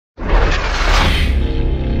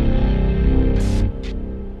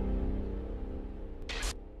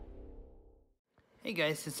Hey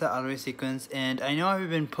guys, it's the Auto Sequence, and I know I've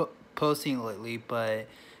been posting lately, but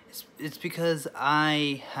it's because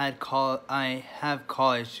I have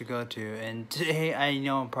college to go to, and today I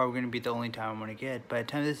know I'm probably going to be the only time I'm going to get. By the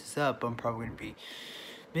time this is up, I'm probably going to be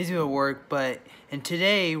busy with work. And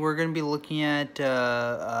today we're going to be looking at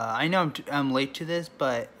I know I'm late to this,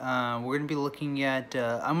 but we're going to be looking at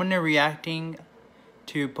I'm going to reacting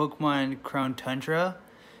to Pokemon Crown Tundra.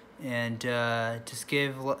 And just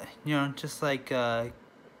give, just like my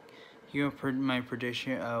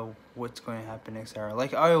prediction of what's going to happen next hour,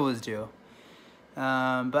 like I always do.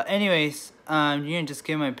 But anyways, just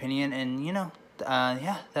give my opinion, and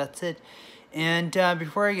yeah, that's it. And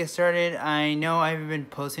before I get started, I know I haven't been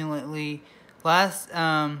posting lately. Last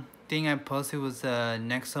thing I posted was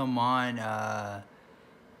Nexomon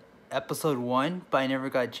episode 1, but I never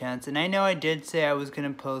got a chance. And I know I did say I was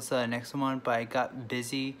gonna post Nexomon, but I got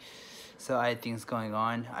busy, so I had things going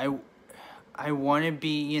on. I want to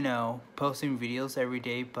be posting videos every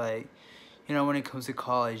day, but when it comes to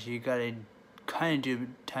college, you gotta kind of do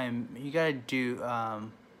time. You gotta do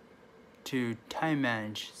to time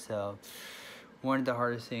manage. So one of the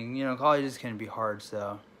hardest things, college is gonna be hard.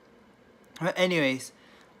 So, but anyways,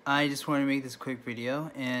 I just want to make this quick video,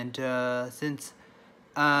 and since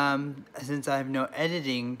I have no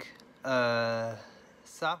editing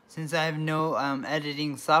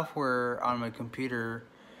editing software on my computer,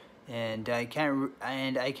 and I can't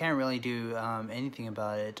really do anything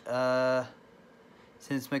about it,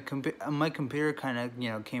 since my computer kind of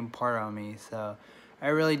came apart on me, so I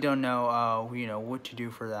really don't know what to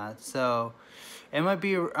do for that. So it might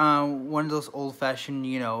be one of those old-fashioned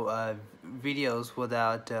videos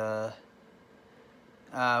without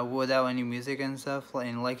any music and stuff.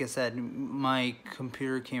 And like I said, my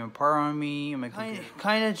computer came apart on me, and my computer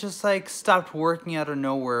kind of just like stopped working out of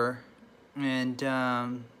nowhere. And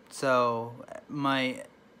so my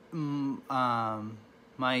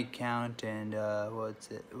account and what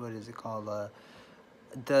is it called,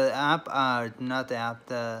 the app, not the app,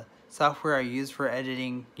 the software I use for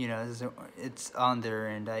editing, it's on there,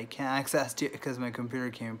 and I can't access it because my computer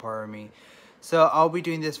came apart on me. So I'll be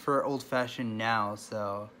doing this for old-fashioned now.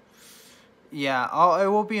 So yeah, I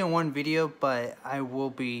will be in one video, but I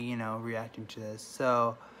will be reacting to this.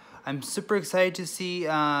 So I'm super excited to see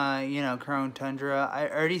Crown Tundra. I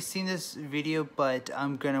already seen this video, but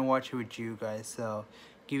I'm gonna watch it with you guys, so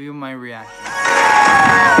give you my reaction.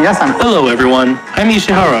 Hello everyone, I'm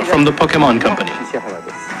Ishihara from the Pokémon Company.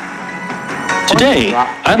 Today,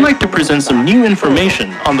 I'd like to present some new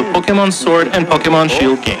information on the Pokémon Sword and Pokémon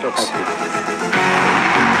Shield games.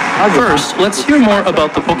 First, let's hear more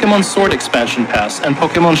about the Pokémon Sword Expansion Pass and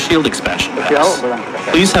Pokémon Shield Expansion Pass.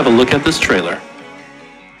 Please have a look at this trailer.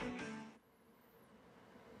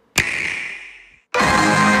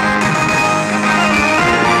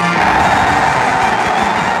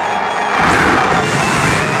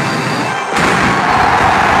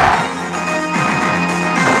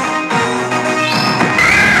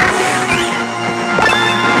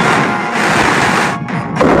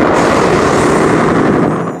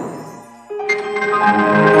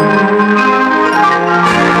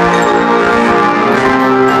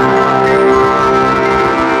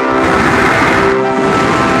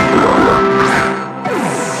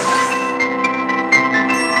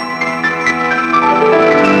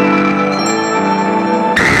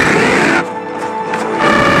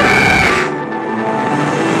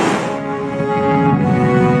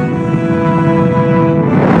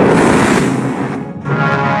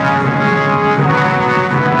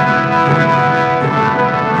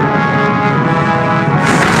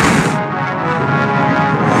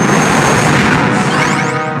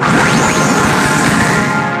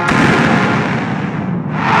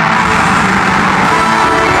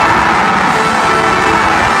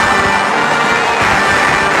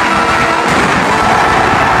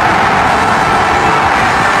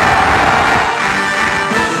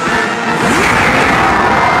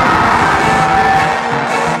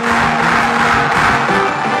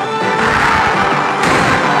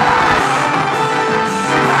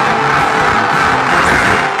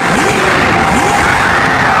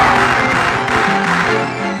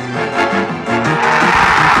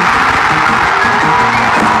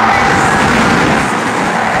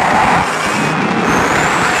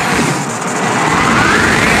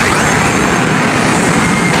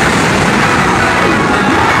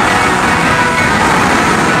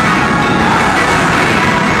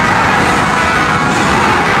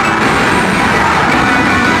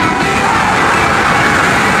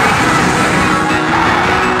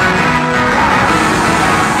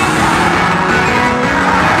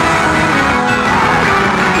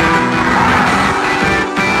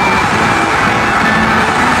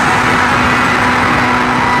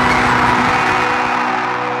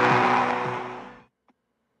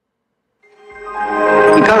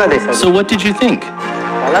 So what did you think?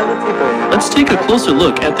 Let's take a closer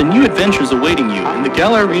look at the new adventures awaiting you in the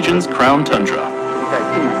Galar region's Crown Tundra.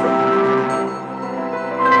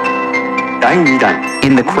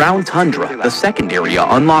 In the Crown Tundra, the second area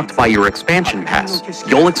unlocked by your expansion pass,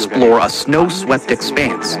 you'll explore a snow-swept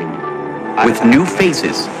expanse with new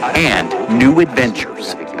faces and new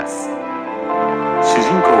adventures.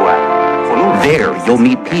 There, you'll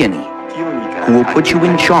meet Peony, who will put you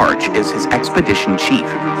in charge as his expedition chief.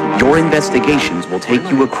 Your investigations will take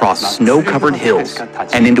you across snow-covered hills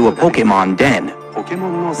and into a Pokémon den,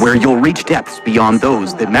 where you'll reach depths beyond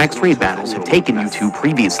those that max raid battles have taken you to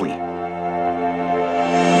previously.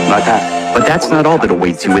 But that's not all that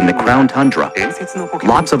awaits you in the Crown Tundra.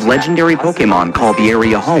 Lots of legendary Pokémon call the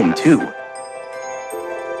area home, too.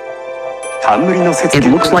 It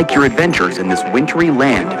looks like your adventures in this wintry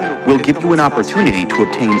land will give you an opportunity to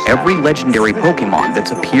obtain every legendary Pokémon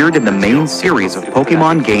that's appeared in the main series of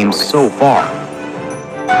Pokémon games so far.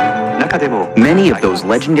 Many of those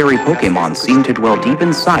legendary Pokémon seem to dwell deep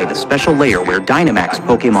inside a special layer where Dynamax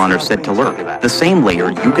Pokémon are said to lurk, the same layer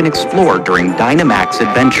you can explore during Dynamax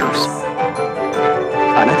adventures.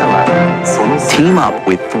 Team up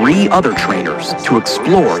with 3 other trainers to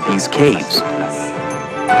explore these caves,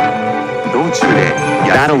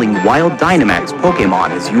 battling wild Dynamax Pokémon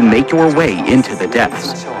as you make your way into the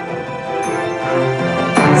depths.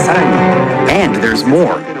 And there's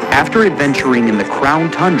more. After adventuring in the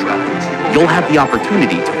Crown Tundra, you'll have the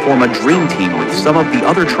opportunity to form a dream team with some of the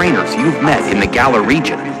other trainers you've met in the Galar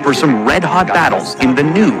region for some red-hot battles in the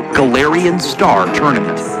new Galarian Star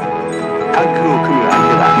Tournament.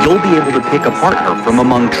 You'll be able to pick a partner from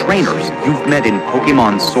among trainers you've met in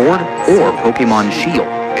Pokémon Sword or Pokémon Shield,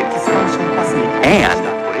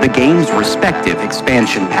 and the game's respective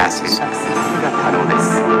expansion passes.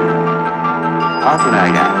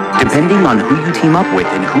 Depending on who you team up with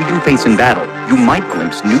and who you face in battle, you might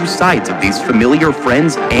glimpse new sides of these familiar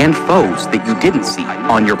friends and foes that you didn't see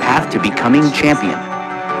on your path to becoming champion.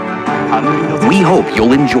 We hope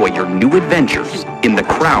you'll enjoy your new adventures in the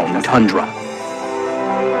Crown Tundra.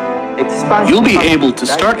 You'll be able to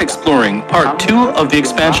start exploring Part 2 of the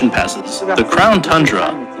expansion passes, the Crown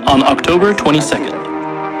Tundra, on October 22nd.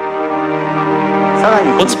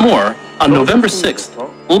 What's more, on November 6th,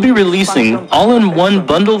 we'll be releasing all-in-one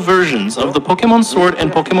bundle versions of the Pokémon Sword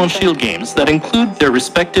and Pokémon Shield games that include their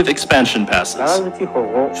respective expansion passes.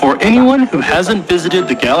 For anyone who hasn't visited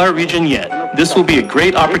the Galar region yet, this will be a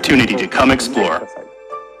great opportunity to come explore.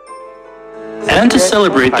 And to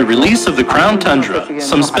celebrate the release of the Crown Tundra,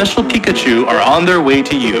 some special Pikachu are on their way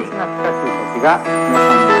to you.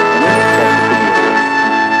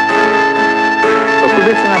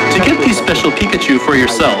 To get these special Pikachu for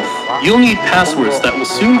yourself, you'll need passwords that will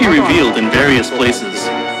soon be revealed in various places.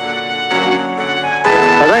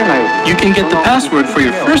 You can get the password for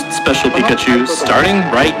your first special Pikachu starting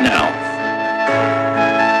right now.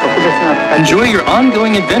 Enjoy your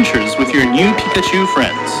ongoing adventures with your new Pikachu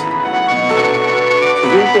friends.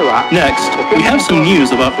 Next, we have some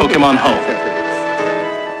news about Pokémon Home.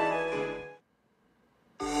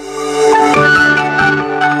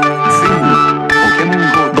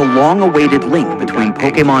 The long-awaited link between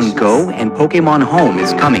Pokémon Go and Pokémon Home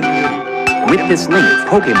is coming. With this link,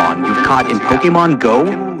 Pokémon you've caught in Pokémon Go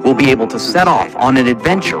will be able to set off on an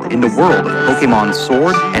adventure in the world of Pokémon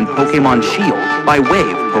Sword and Pokémon Shield by way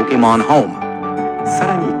of Pokémon Home.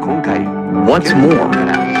 What's more,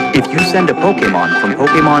 if you send a Pokémon from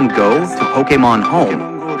Pokémon Go to Pokémon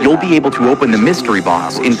Home, you'll be able to open the mystery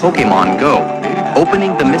box in Pokémon Go.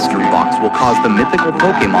 Opening the mystery box will cause the mythical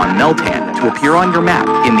Pokémon Meltan to appear on your map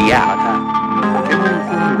in the app.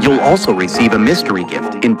 You'll also receive a mystery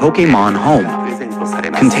gift in Pokémon Home,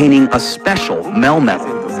 containing a special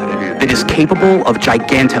Melmetal that is capable of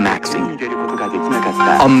Gigantamaxing.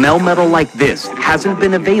 A Melmetal like this hasn't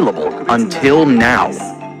been available until now.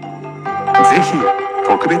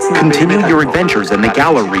 Continue your adventures in the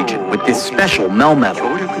Galar region with this special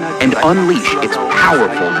Melmetal and unleash its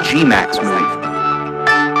powerful G-Max move.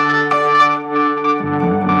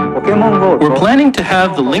 We're planning to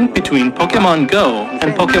have the link between Pokémon Go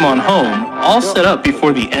and Pokémon Home all set up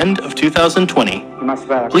before the end of 2020.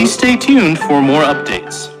 Please stay tuned for more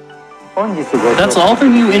updates. That's all the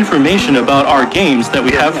new information about our games that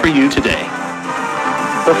we have for you today.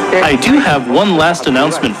 I do have one last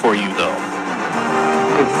announcement for you though.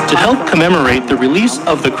 To help commemorate the release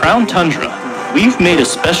of the Crown Tundra, we've made a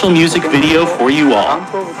special music video for you all.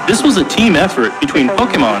 This was a team effort between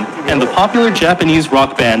Pokémon and the popular Japanese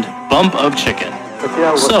rock band Bump of Chicken.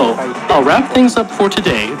 So, I'll wrap things up for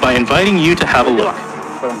today by inviting you to have a look.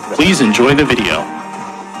 Please enjoy the video.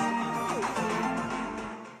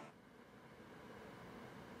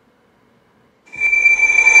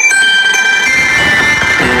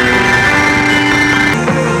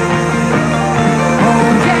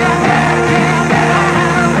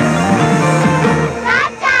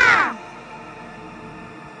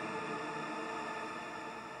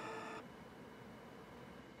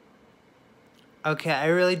 Okay, I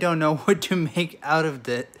really don't know what to make out of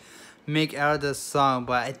the song,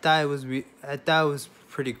 but I thought it was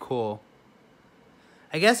pretty cool.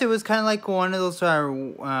 I guess it was kind of like one of those I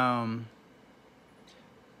don't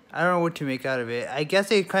know what to make out of it. I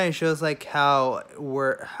guess it kind of shows like how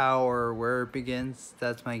or where it begins.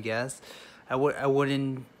 That's my guess. I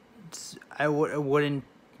wouldn't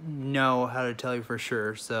know how to tell you for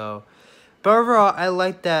sure. So, but overall, I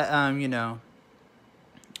like that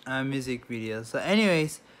music video. So,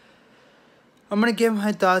 anyways, I'm gonna give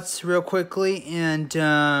my thoughts real quickly, and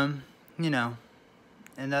and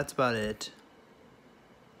that's about it.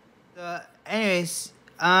 Anyways,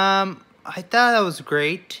 I thought that was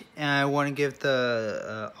great, and I want to give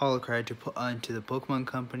the all the credit to the Pokemon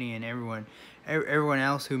Company and everyone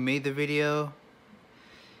else who made the video.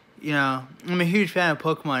 I'm a huge fan of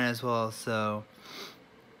Pokemon as well, so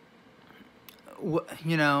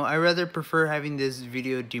I rather prefer having this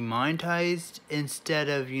video demonetized instead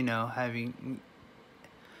of having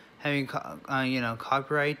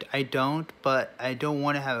copyright. I don't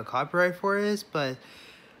want to have a copyright for this, but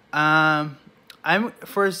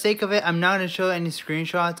for the sake of it, I'm not going to show any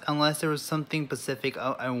screenshots unless there was something specific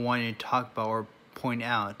I wanted to talk about or point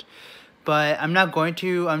out. But I'm not going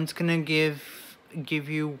to. I'm just going to give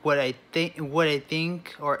you what I think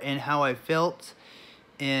and how I felt,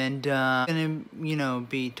 and I'm going to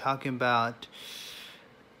be talking about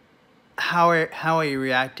how I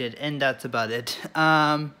reacted, and that's about it.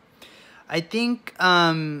 I think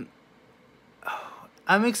I'm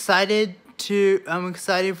excited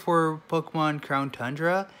for Pokemon Crown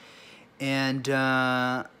Tundra, and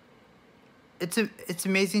it's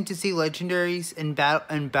amazing to see legendaries in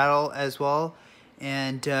battle as well.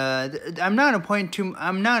 And I'm not gonna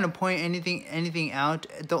point anything out.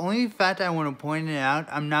 The only fact I want to point it out,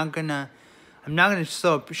 I'm not gonna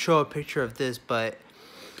show a picture of this, but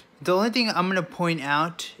the only thing I'm gonna point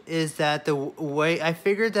out is that the way I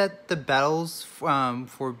figured that the battles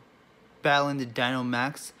for battling the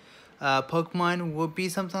Dynamax Pokemon would be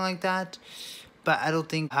something like that, but I don't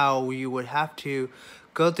think how you would have to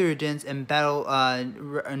go through a dance and battle a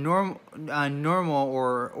normal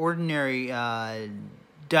or ordinary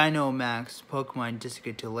Dynamax Pokemon just to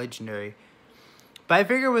get to Legendary. But I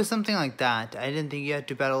figured it was something like that. I didn't think you had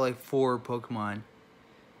to battle like 4 Pokemon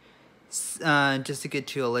just to get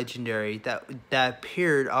to a Legendary that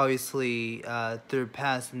appeared obviously through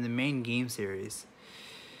past in the main game series.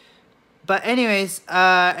 But anyways,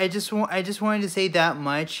 I just wanted to say that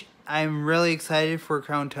much. I'm really excited for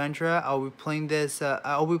Crown Tundra. I'll be playing this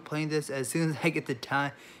as soon as I get the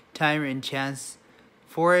time and chance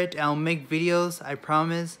for it. I'll make videos, I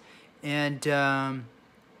promise. And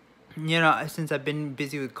since I've been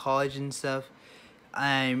busy with college and stuff,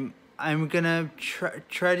 I'm gonna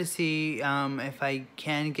try to see if I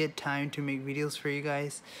can get time to make videos for you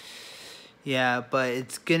guys. Yeah, but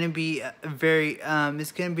it's gonna be a very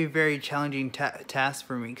challenging task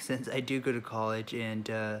for me since I do go to college, and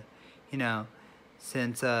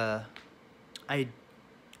since I'm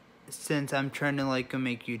trying to like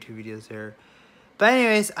make YouTube videos there. But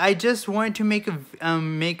anyways, I just wanted to make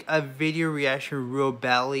a video reaction real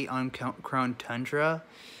badly on Crown Tundra.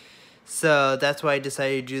 So that's why I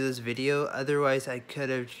decided to do this video. Otherwise, I could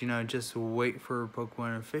have just wait for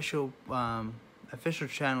Pokemon official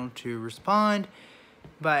channel to respond,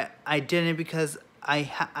 but I didn't because I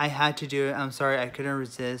had to do it. I'm sorry, I couldn't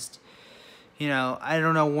resist. I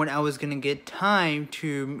don't know when I was gonna get time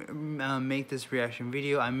to make this reaction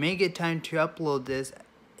video. I may get time to upload this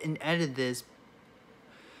and edit this,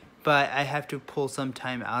 but I have to pull some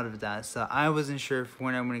time out of that. So I wasn't sure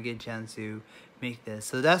when I'm gonna get a chance to make this.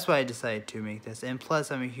 So that's why I decided to make this. And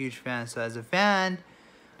plus, I'm a huge fan. So as a fan,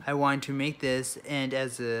 I wanted to make this, and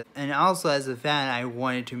also as a fan, I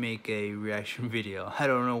wanted to make a reaction video. I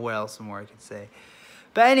don't know what else more I could say.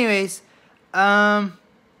 But anyways, I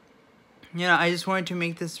just wanted to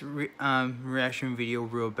make this reaction video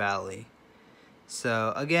real badly.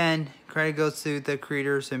 So again, credit goes to the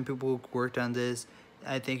creators and people who worked on this.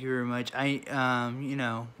 I thank you very much.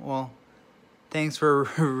 Thanks for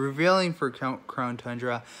revealing for Crown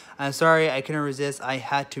Tundra. I'm sorry I couldn't resist. I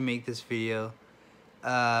had to make this video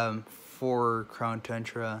for Crown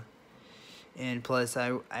Tundra, and plus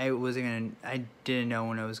I didn't know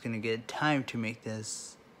when I was gonna get time to make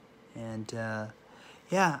this, and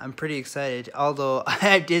yeah, I'm pretty excited. Although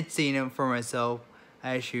I did see it for myself,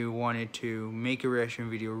 I actually wanted to make a reaction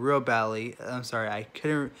video real badly. I'm sorry,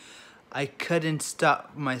 I couldn't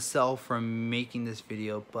stop myself from making this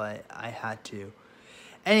video, but I had to.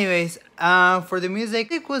 Anyways, for the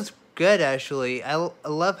music, it was good actually. I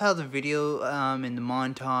love how the video and the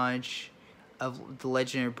montage of the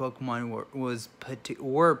legendary Pokemon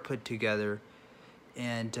were put together,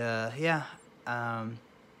 and yeah,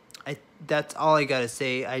 that's all I gotta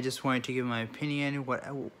say. I just wanted to give my opinion,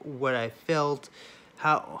 what I felt,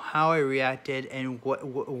 how I reacted, and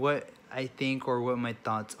what I think or what my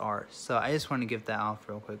thoughts are. So I just want to give that off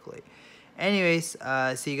real quickly. Anyways,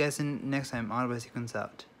 see you guys next time. Autobus sequence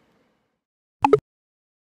out.